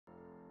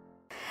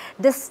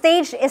The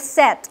stage is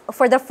set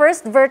for the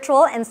first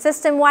virtual and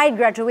system-wide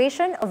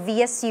graduation of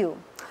VSU.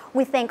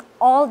 We thank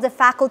all the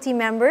faculty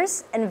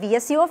members and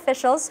VSU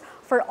officials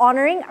for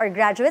honoring our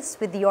graduates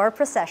with your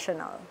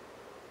processional.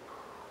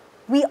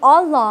 We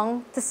all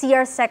long to see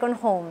our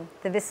second home,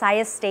 the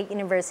Visayas State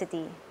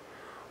University.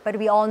 But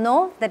we all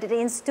know that the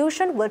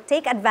institution will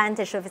take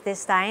advantage of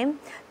this time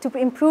to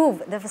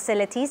improve the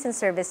facilities and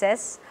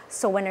services,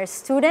 so when our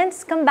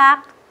students come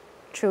back,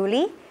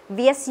 truly,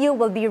 VSU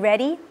will be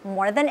ready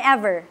more than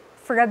ever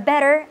for a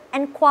better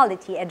and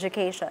quality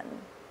education.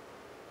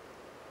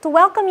 To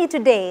welcome you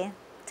today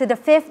to the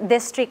 5th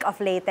District of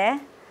Leyte,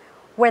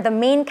 where the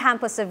main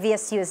campus of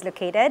VSU is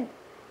located,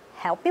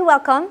 help me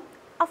welcome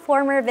a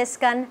former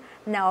Viscan,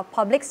 now a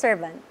public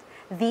servant,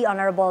 the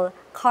Honorable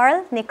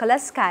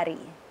Nicolas Cari.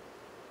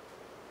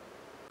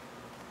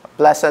 A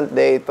pleasant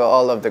day to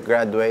all of the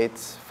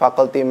graduates,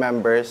 faculty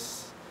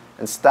members,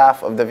 and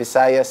staff of the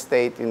Visayas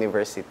State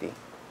University.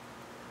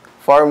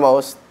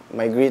 Foremost,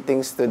 my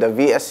greetings to the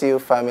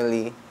VSU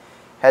family,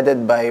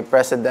 headed by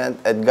President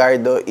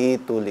Edgardo E.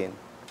 Tulin,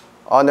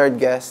 honored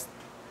guests,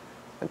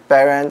 and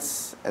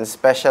parents, and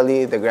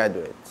especially the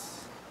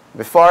graduates.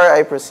 Before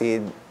I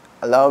proceed,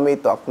 allow me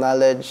to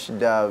acknowledge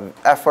the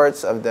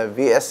efforts of the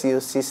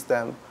VSU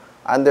system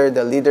under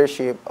the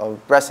leadership of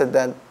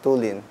President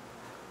Tulin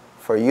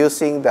for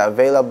using the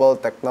available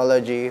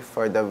technology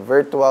for the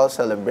virtual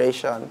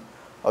celebration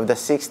of the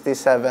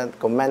 67th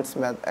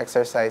commencement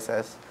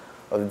exercises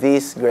of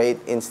this great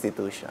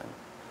institution.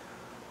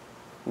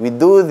 We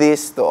do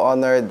this to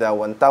honor the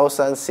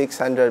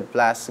 1,600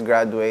 plus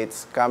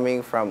graduates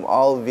coming from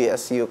all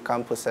VSU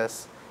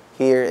campuses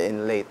here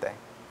in Leyte.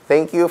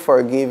 Thank you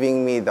for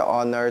giving me the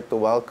honor to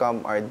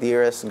welcome our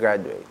dearest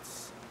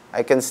graduates.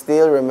 I can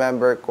still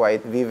remember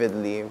quite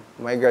vividly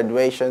my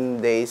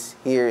graduation days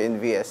here in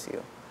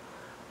VSU.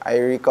 I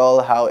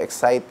recall how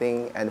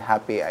exciting and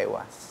happy I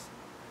was.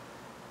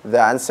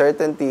 The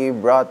uncertainty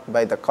brought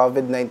by the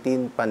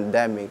COVID-19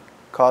 pandemic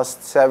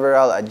caused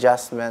several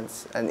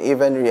adjustments and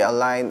even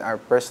realigned our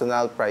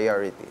personal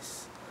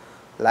priorities,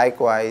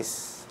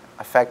 likewise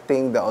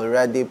affecting the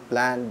already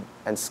planned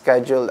and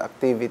scheduled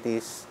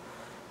activities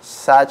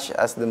such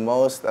as the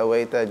most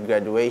awaited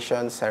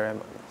graduation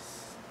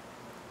ceremonies.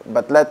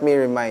 But let me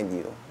remind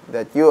you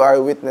that you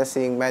are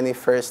witnessing many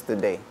firsts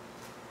today.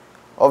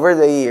 Over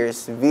the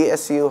years,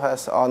 VSU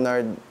has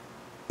honored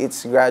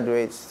its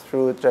graduates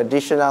through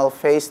traditional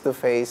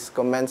face-to-face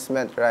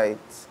commencement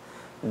rites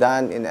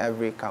done in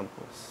every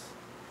campus.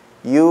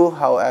 You,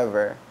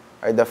 however,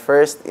 are the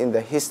first in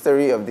the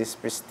history of this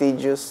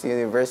prestigious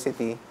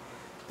university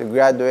to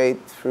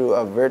graduate through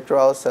a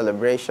virtual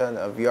celebration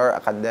of your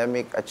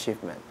academic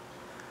achievement,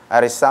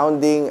 a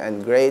resounding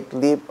and great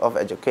leap of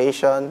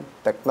education,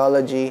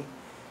 technology,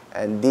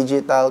 and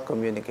digital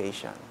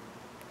communication.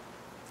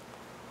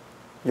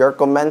 Your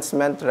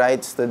commencement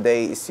rites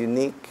today is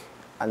unique,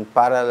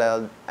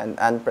 unparalleled, and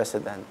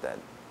unprecedented.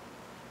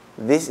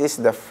 This is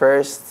the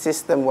first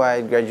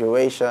system-wide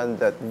graduation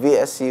that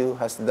VSU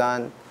has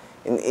done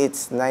in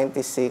its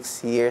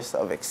 96 years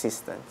of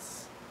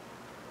existence.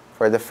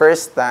 For the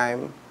first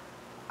time,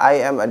 I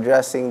am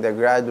addressing the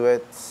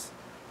graduates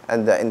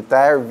and the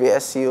entire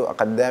VSU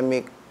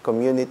academic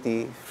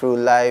community through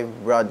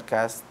live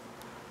broadcast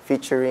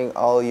featuring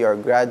all your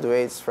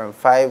graduates from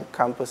 5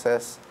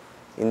 campuses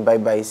in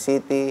Baybay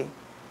City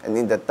and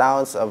in the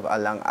towns of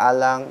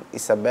Alang-Alang,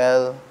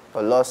 Isabel,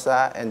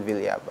 Tolosa, and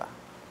Villaba.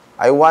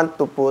 I want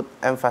to put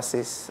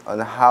emphasis on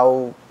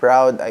how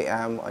proud I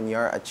am on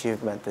your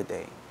achievement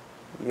today.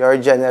 Your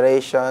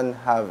generation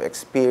have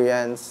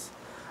experienced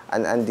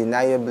an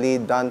undeniably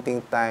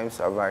daunting times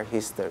of our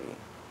history,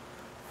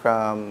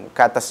 from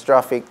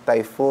catastrophic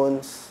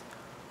typhoons,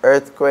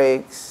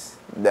 earthquakes,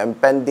 the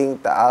impending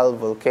Taal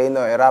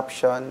volcano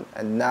eruption,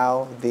 and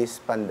now this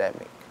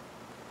pandemic.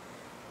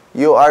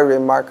 You are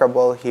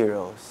remarkable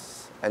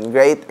heroes and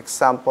great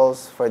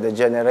examples for the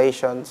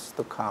generations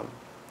to come.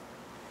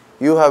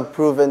 You have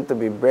proven to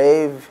be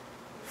brave,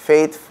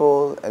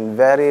 faithful, and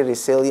very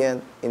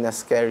resilient in a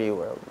scary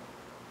world.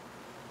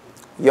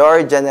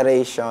 Your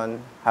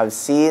generation have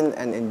seen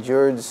and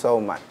endured so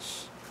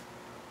much.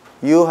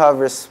 You have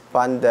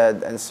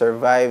responded and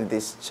survived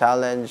this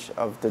challenge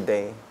of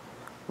today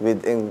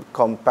with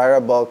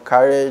incomparable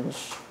courage,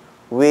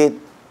 wit,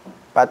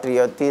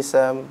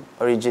 patriotism,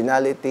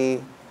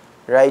 originality,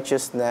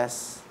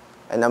 righteousness,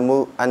 and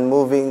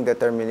unmoving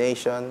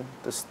determination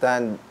to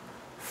stand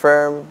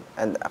firm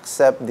and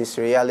accept this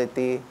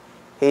reality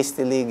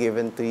hastily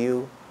given to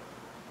you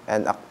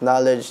and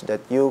acknowledge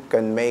that you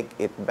can make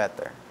it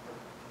better.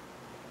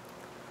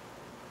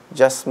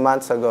 Just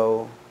months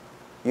ago,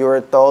 you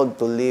were told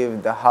to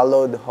leave the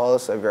hallowed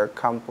halls of your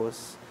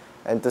campus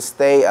and to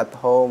stay at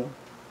home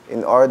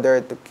in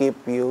order to keep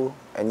you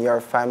and your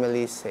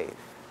family safe.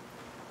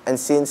 And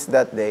since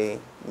that day,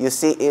 you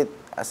see it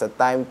as a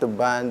time to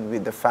bond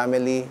with the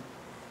family,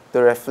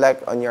 to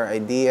reflect on your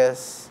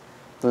ideas,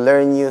 to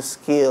learn new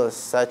skills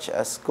such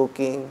as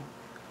cooking,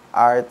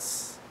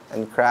 arts,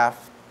 and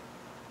craft,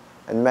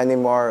 and many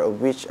more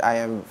of which I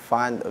am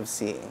fond of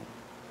seeing.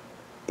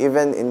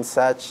 even in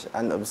such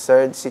an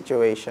absurd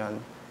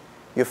situation,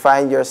 you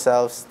find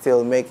yourself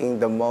still making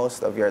the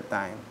most of your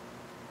time.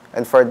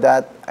 And for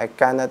that, I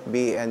cannot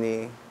be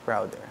any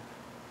prouder.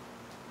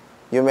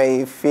 You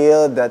may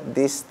feel that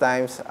these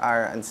times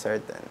are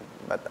uncertain,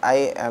 but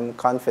I am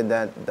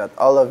confident that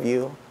all of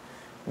you,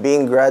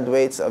 being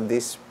graduates of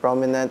this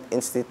prominent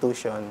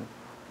institution,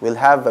 will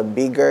have a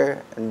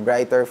bigger and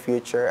brighter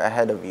future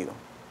ahead of you.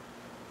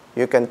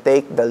 You can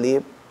take the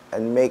leap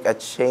and make a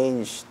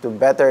change to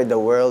better the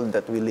world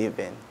that we live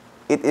in.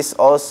 It is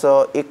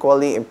also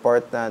equally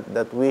important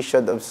that we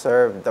should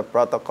observe the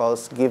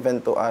protocols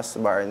given to us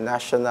by our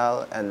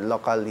national and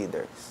local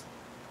leaders.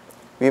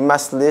 We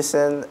must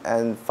listen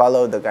and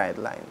follow the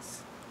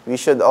guidelines. We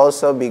should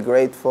also be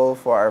grateful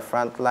for our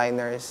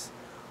frontliners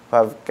who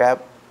have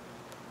kept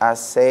us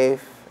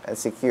safe and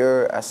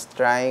secure as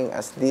trying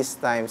as these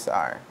times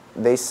are.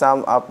 They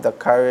sum up the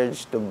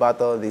courage to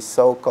battle the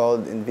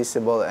so-called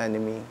invisible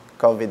enemy,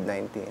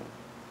 COVID-19.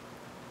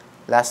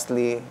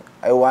 Lastly,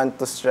 I want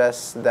to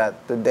stress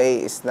that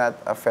today is not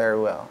a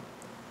farewell.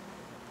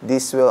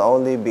 This will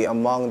only be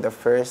among the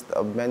first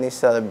of many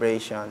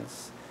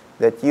celebrations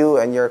that you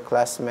and your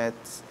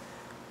classmates,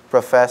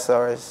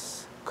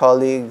 professors,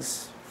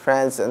 colleagues,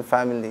 friends, and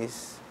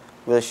families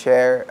will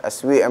share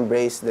as we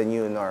embrace the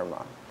new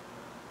normal.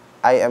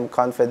 I am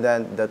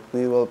confident that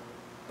we will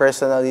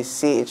personally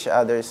see each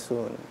other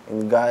soon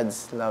in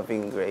God's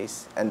loving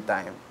grace and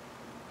time.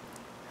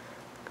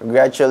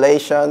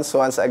 Congratulations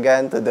once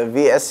again to the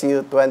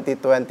VSU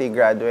 2020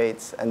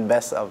 graduates and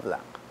best of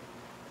luck.